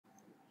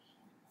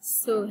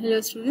So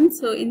hello students,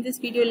 so in this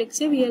video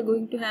lecture we are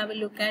going to have a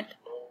look at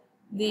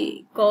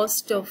the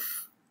cost of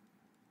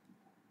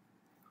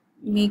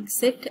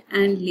Makeset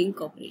and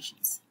link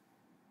operations.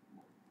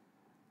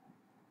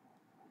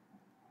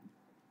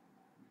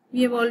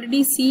 We have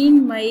already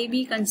seen why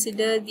we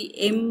consider the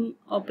M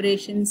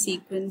operation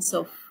sequence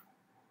of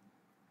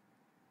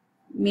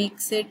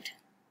Makeset,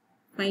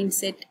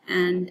 FindSet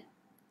and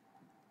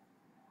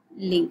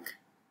link.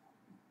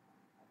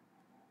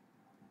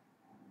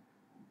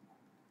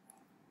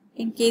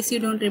 In case you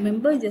don't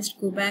remember,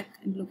 just go back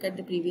and look at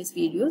the previous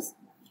videos.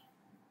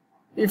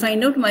 We'll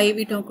find out why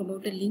we talk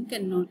about a link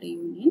and not a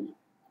union.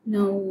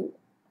 Now,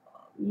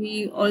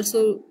 we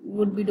also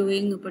would be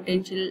doing a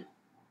potential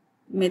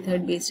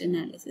method based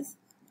analysis.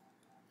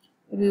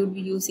 We would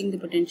be using the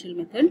potential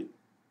method.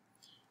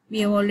 We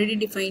have already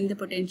defined the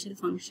potential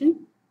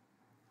function.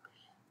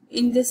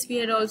 In this, we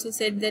had also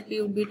said that we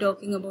would be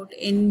talking about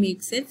n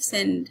makesets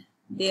and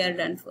they are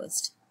done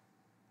first.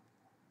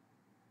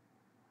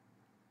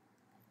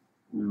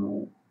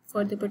 Now,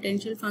 for the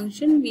potential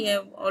function, we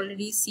have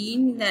already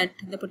seen that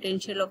the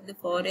potential of the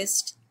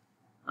forest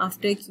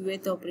after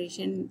qth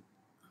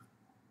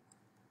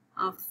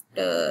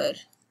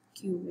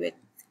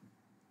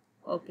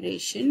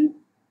operation,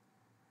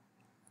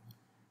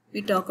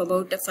 we talk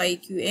about a phi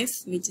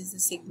qf, which is the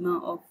sigma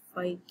of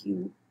phi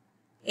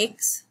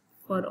qx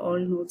for all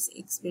nodes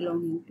x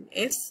belonging to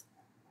f.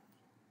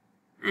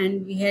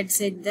 And we had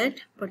said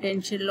that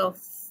potential of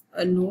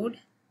a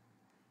node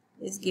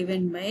is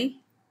given by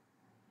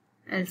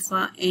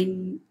alpha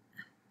n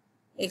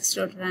x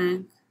dot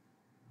rank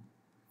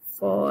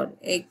for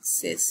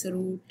x's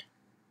root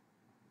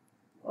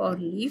or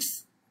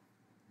leaf,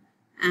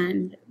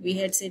 and we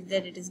had said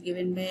that it is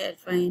given by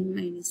alpha n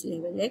minus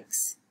level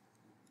x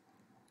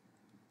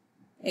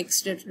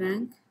dot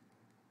rank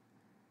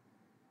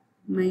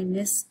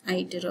minus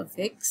iter of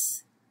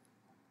x.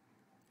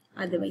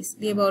 Otherwise,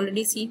 we have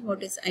already seen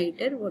what is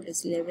iter, what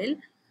is level,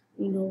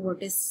 we know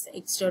what is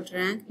x dot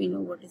rank, we know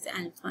what is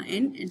alpha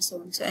n, and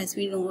so on. So as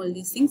we know all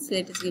these things,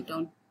 let us get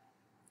on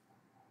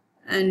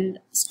and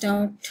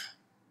start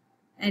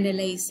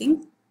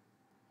analyzing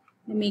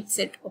the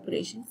Makeset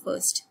operation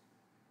first.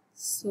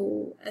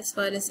 So as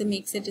far as the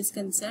Makeset is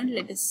concerned,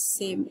 let us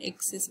say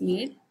x is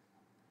made.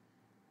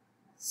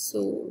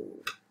 So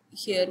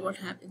here what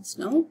happens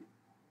now?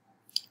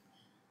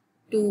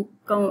 To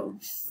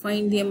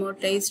find the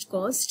amortized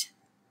cost,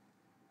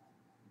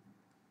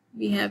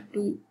 we have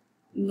to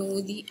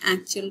know the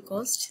actual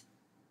cost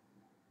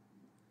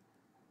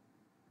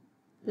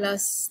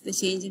plus the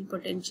change in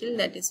potential,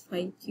 that is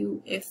phi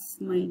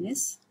qf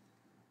minus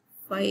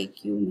phi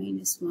q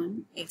minus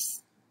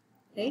 1f,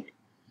 right?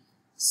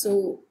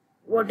 So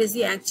what is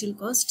the actual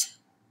cost?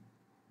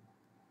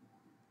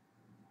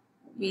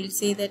 We'll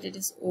say that it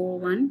is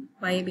O1.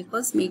 Why?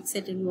 Because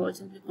Makeset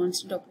involves the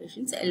constant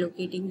operations,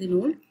 allocating the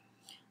node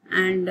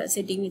and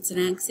setting its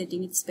rank,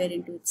 setting its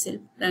parent to itself,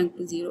 rank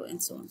to 0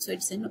 and so on. So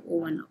it's an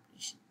O1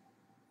 operation.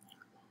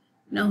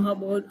 Now how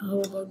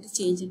about the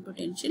change in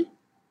potential?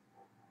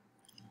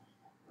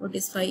 What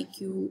is phi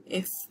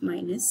qf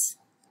minus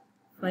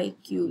phi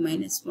q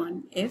minus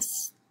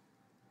 1f?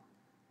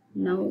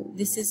 Now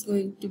this is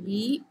going to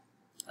be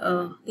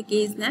the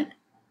case that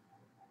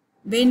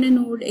when a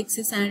node x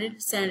is added,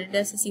 it's added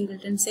as a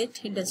singleton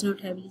set. It does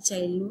not have any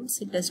child nodes,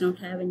 it does not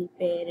have any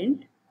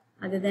parent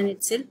other than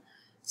itself.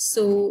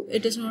 So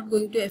it is not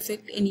going to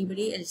affect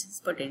anybody else's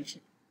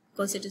potential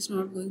because it is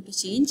not going to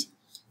change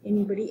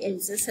anybody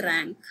else's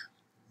rank,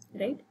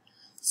 right?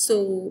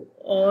 So,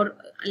 or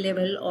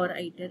level or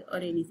iter or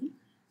anything.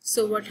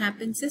 So what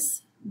happens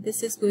is,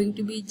 this is going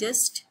to be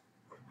just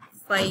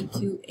phi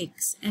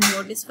qx. And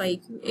what is phi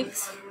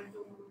qx?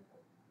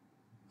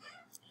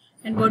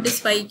 And what is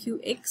phi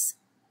qx?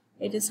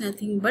 It is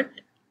nothing but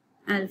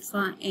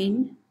alpha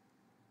n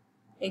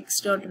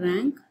x dot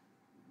rank,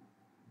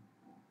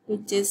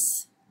 which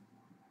is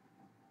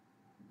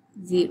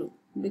 0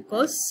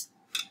 because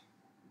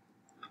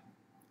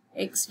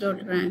x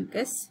dot rank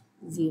is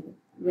 0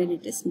 when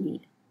it is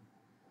made.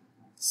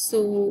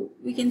 So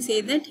we can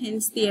say that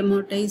hence the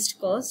amortized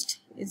cost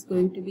is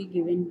going to be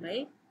given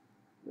by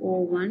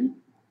O1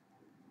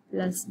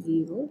 plus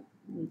 0,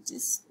 which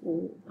is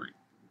O1.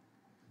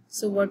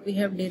 So what we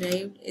have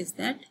derived is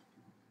that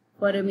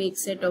for a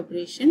Makeset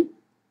operation,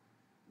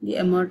 the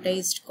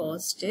amortized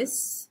cost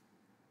is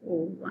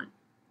O1.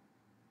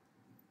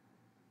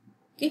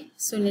 Okay,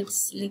 so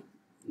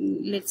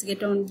let's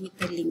get on with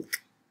the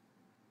link.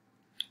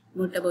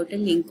 What about a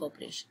link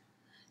operation?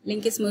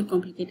 Link is more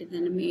complicated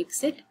than a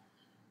Makeset.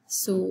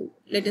 So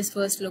let us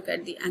first look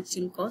at the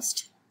actual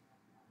cost.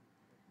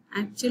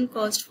 Actual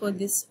cost for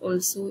this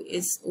also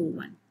is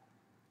O1.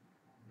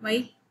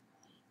 Why?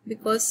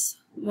 Because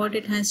what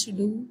it has to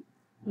do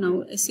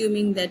now,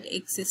 assuming that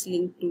x is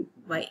linked to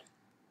y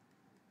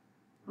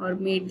or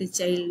made the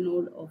child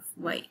node of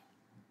y.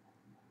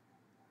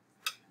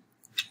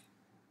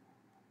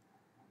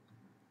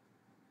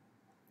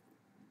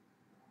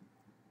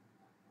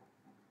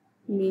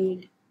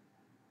 Made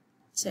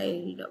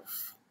child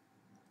of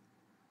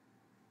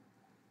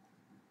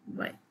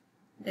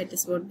That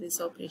is what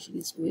this operation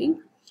is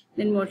doing.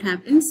 Then what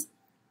happens?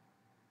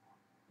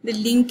 The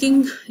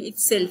linking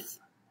itself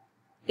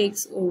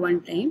takes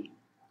O1 time.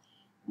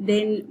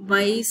 Then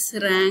y's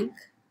rank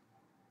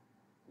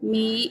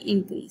may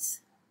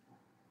increase,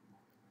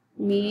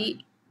 may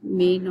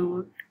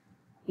not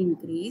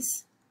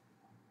increase,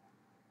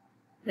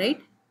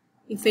 right?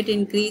 If it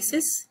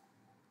increases,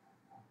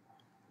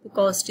 the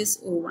cost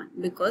is O1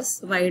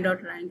 because y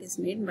dot rank is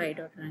made y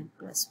dot rank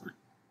plus 1,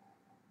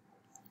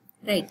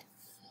 right?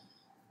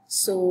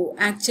 So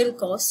actual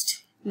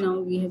cost now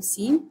we have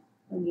seen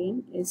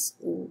again is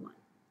O1.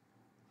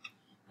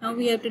 Now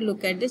we have to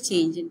look at the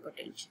change in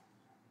potential.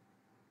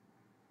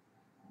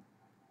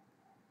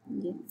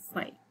 Again,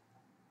 5.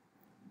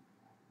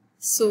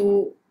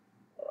 So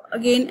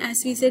again,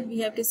 as we said, we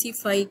have to see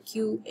phi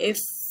q f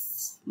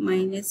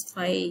minus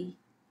phi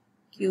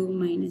q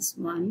minus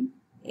 1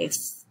 f.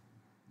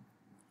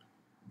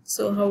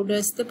 So how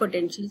does the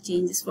potential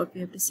change is what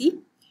we have to see.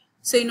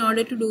 So in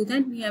order to do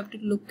that, we have to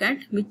look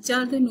at which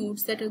are the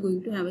nodes that are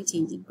going to have a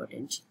change in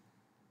potential.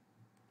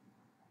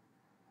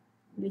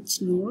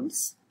 Which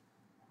nodes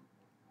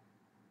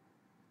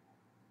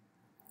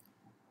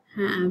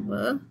have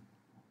a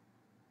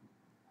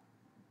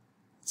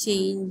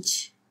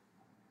change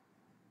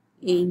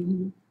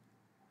in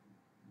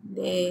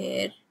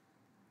their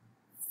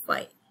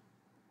phi.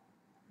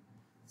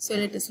 So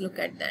let us look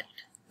at that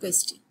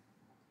question.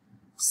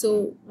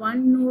 So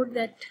one node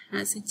that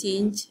has a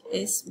change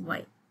is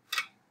y.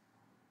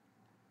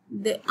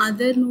 The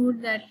other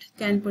node that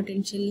can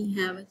potentially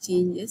have a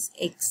change is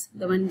x,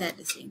 the one that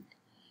is linked.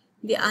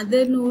 The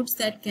other nodes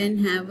that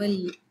can have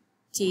a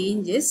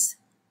change is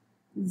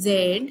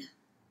z,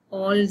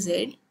 all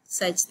z,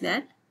 such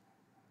that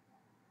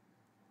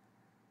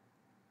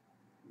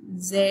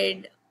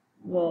z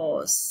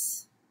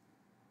was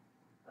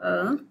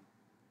a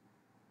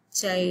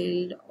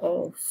child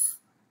of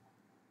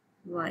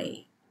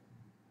y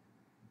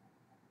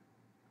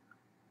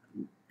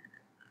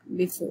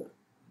before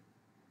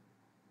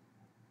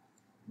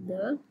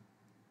the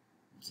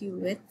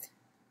qth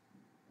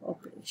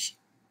operation.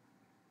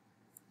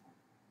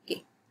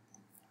 Okay.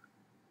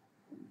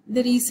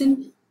 The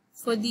reason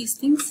for these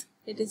things,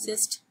 let us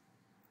just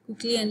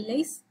quickly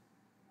analyze.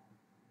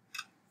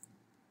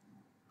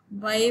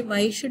 Why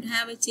y should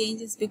have a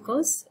change is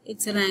because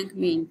its rank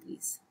may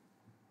increase.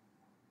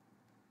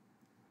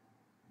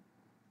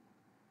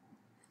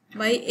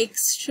 Why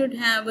x should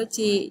have a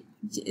change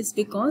is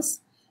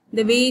because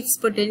the way its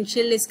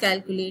potential is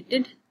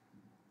calculated,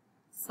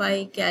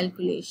 phi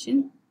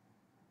calculation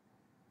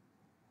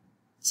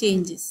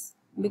changes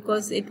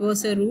because it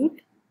was a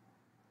root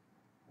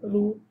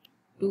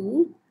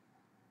to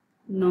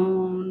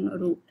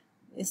non-root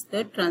is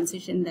the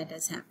transition that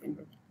has happened.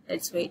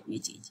 That's why it may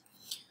change.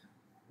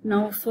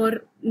 Now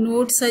for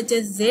nodes such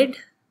as z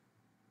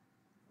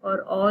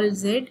or all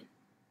z,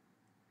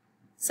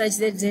 such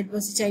that z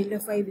was a child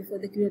of y before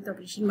the qth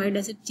operation, why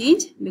does it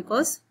change?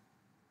 Because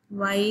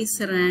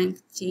y's rank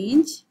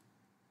change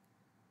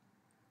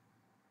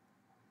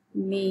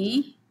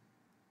may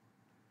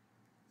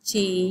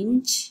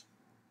change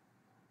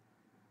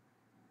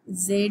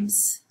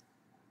z's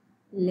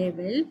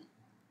level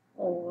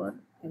or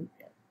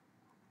outer.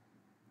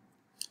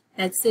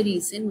 That's the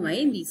reason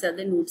why these are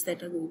the nodes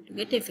that are going to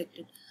get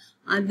affected.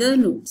 Other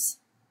nodes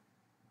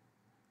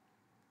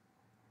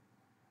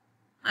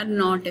are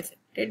not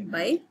affected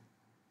by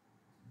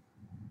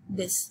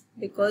this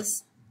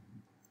because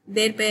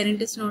their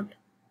parent is not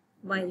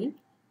y.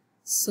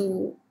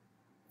 So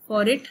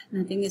for it,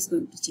 nothing is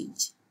going to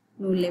change.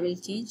 No level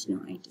change,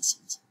 no IT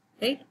change,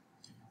 right?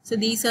 So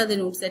these are the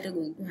nodes that are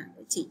going to have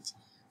a change.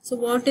 So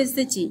what is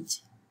the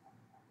change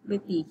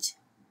with each?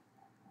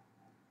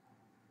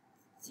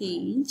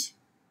 Change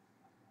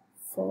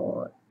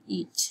for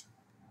each.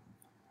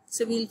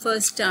 So we'll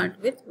first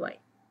start with y.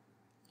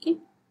 Okay.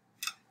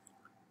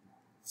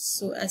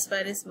 So as far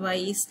as y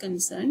is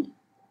concerned,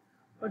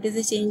 what is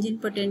the change in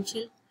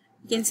potential?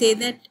 You can say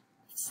that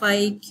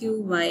phi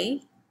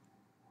qy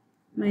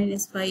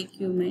minus phi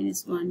q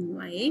minus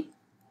 1y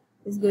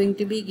is going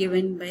to be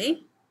given by,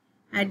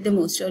 at the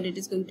most, or it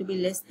is going to be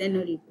less than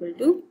or equal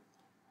to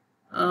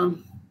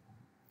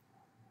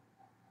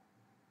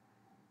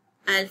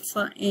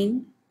alpha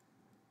n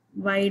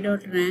y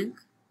dot rank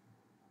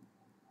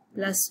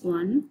plus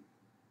 1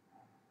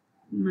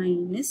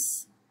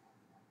 minus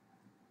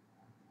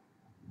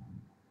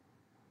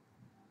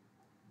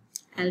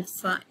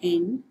alpha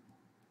n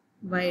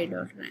y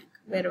dot rank,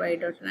 where y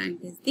dot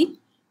rank is the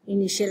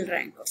initial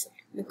rank of it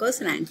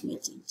because rank may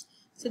change.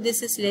 So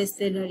this is less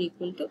than or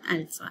equal to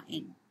alpha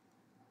n,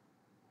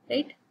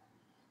 right?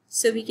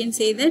 So we can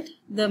say that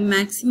the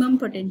maximum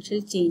potential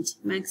change,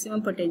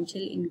 maximum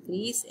potential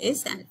increase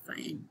is alpha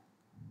n.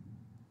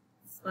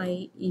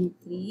 Phi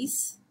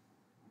increase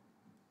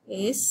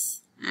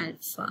is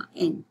alpha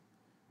n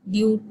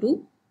due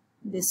to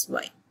this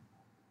y.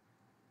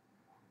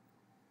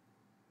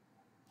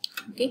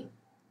 Okay.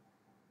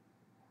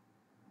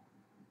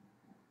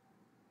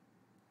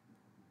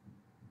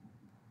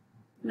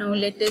 Now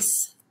let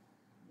us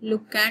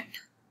look at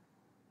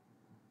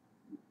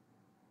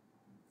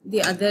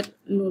the other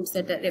nodes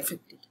that are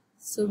affected.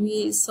 So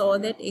we saw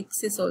that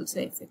X is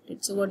also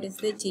affected. So what is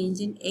the change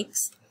in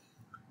X?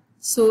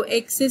 So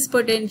X is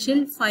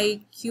potential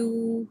phi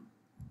q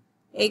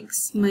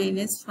x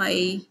minus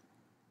phi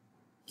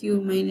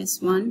q minus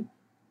 1.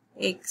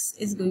 X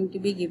is going to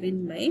be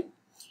given by,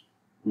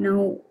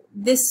 now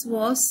this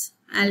was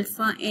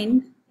alpha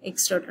n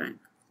x dot rank,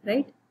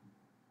 right?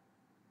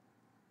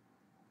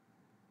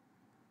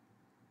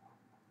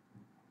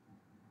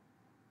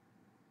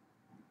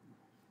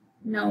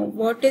 Now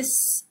what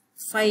is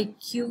phi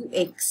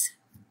qx?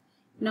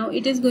 Now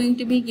it is going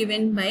to be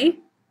given by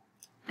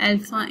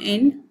alpha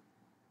n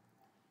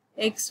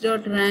x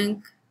dot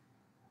rank,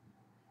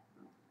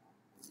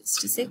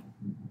 just a sec,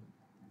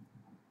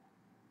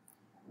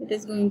 it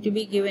is going to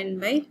be given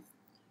by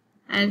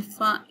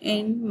alpha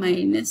n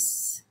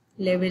minus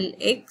level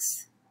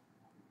x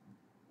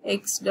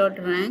dot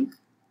rank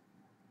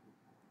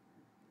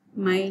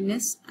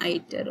minus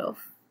iter of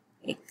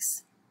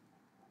x,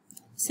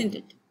 isn't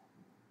it?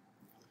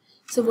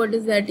 So what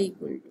is that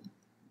equal to?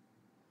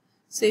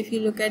 So if you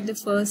look at the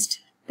first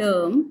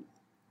term,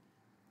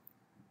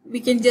 we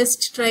can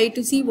just try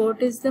to see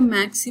what is the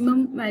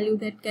maximum value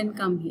that can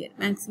come here,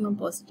 maximum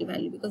positive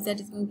value, because that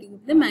is going to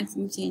give the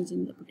maximum change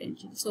in the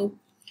potential. So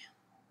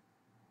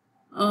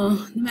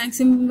the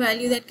maximum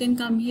value that can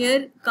come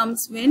here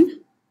comes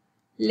when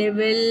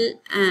level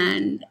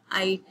and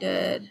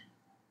iter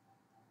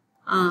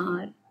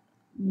are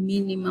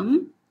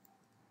minimum,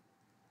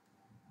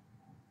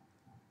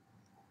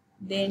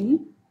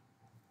 then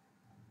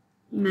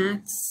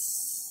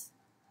max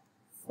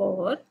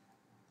for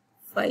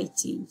phi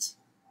change,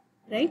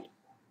 right?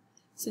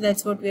 So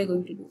that's what we are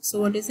going to do.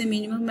 So what is the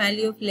minimum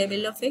value of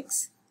level of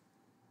x?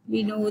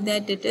 We know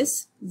that it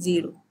is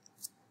 0,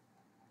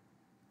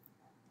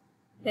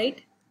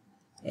 right?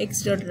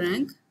 X dot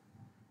rank.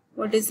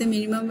 What is the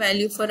minimum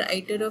value for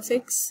iter of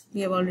x?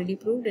 We have already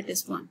proved it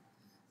is 1.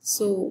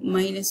 So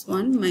minus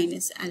 1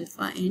 minus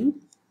alpha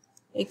n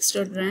x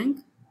dot rank.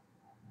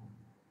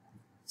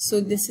 So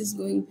this is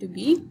going to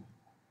be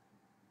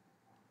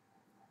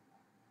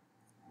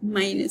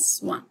minus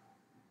 1.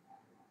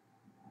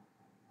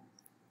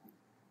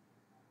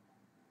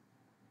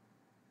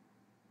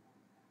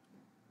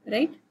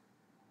 Right?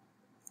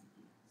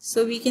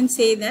 So we can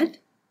say that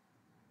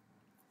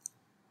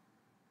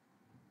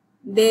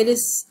there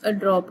is a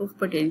drop of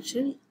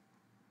potential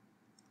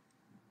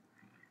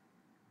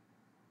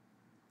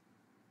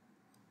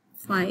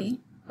phi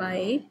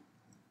by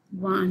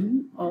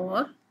 1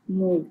 or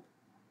more.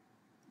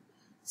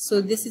 So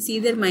this is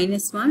either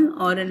minus 1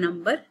 or a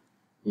number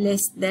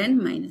less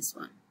than minus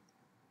 1,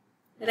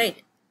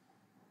 right?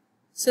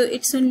 So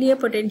it's only a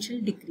potential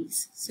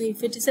decrease. So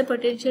if it is a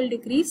potential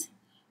decrease,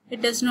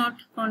 it does not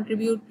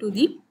contribute to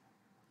the,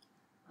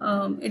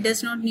 it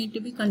does not need to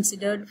be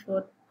considered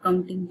for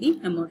counting the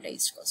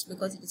amortized cost,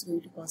 because it is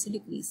going to cause a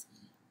decrease.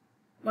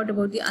 What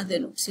about the other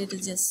nodes? Let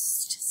us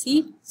just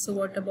see. So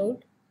what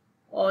about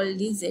all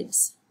the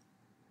z's?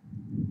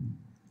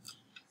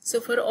 So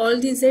for all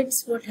the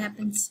z's, what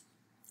happens?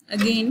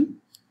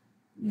 Again,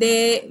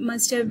 there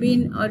must have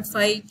been, or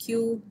phi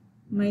q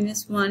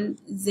minus 1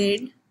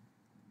 z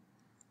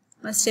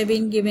must have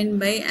been given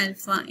by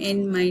alpha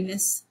n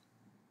minus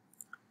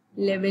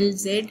level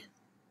z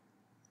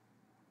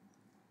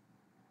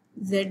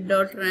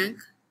dot rank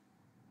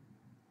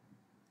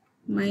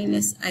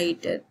minus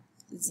iter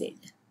z.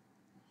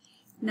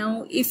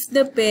 Now if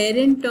the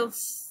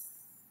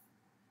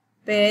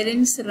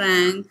parent's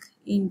rank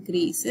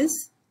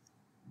increases,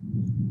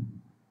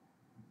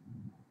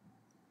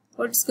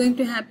 what's going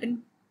to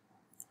happen?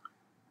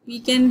 We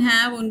can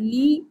have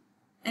only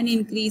an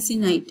increase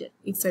in iter,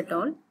 if at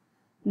all.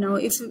 Now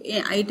if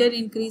iter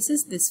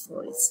increases, this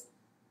falls.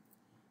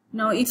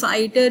 Now if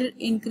iter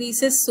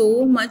increases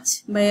so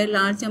much by a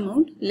large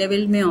amount,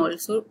 level may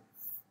also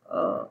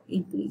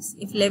increase.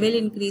 If level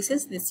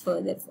increases, this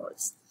further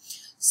falls.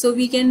 So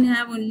we can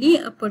have only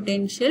a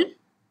potential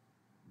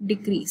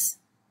decrease.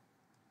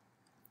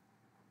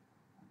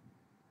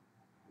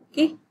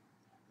 Okay,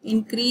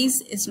 increase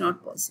is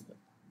not possible.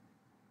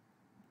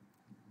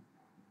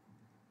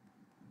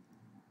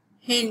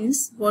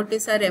 Hence, what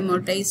is our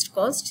amortized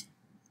cost?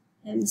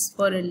 Hence,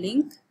 for a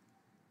link,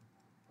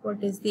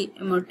 what is the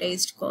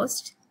amortized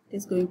cost? It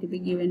is going to be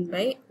given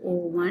by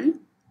O1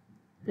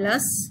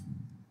 plus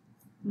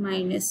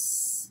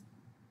minus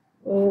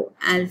O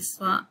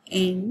alpha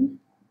n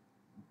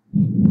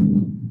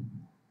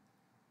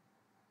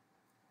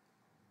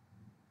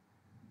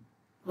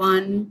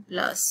one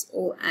plus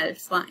O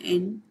alpha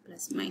n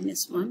plus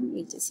minus 1,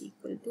 which is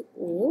equal to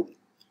O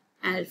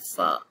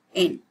alpha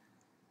n.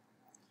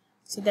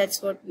 So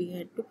that's what we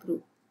had to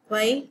prove.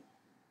 Why?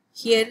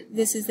 Here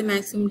this is the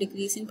maximum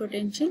decrease in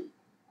potential,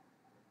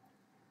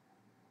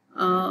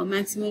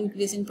 maximum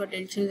increase in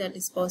potential that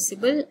is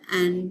possible,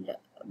 and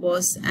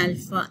was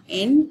alpha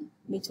n,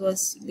 which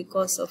was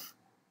because of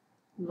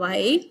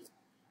y,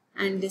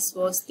 and this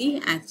was the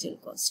actual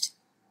cost.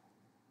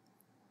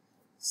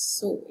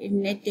 So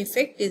in net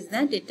effect is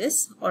that it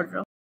is order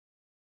of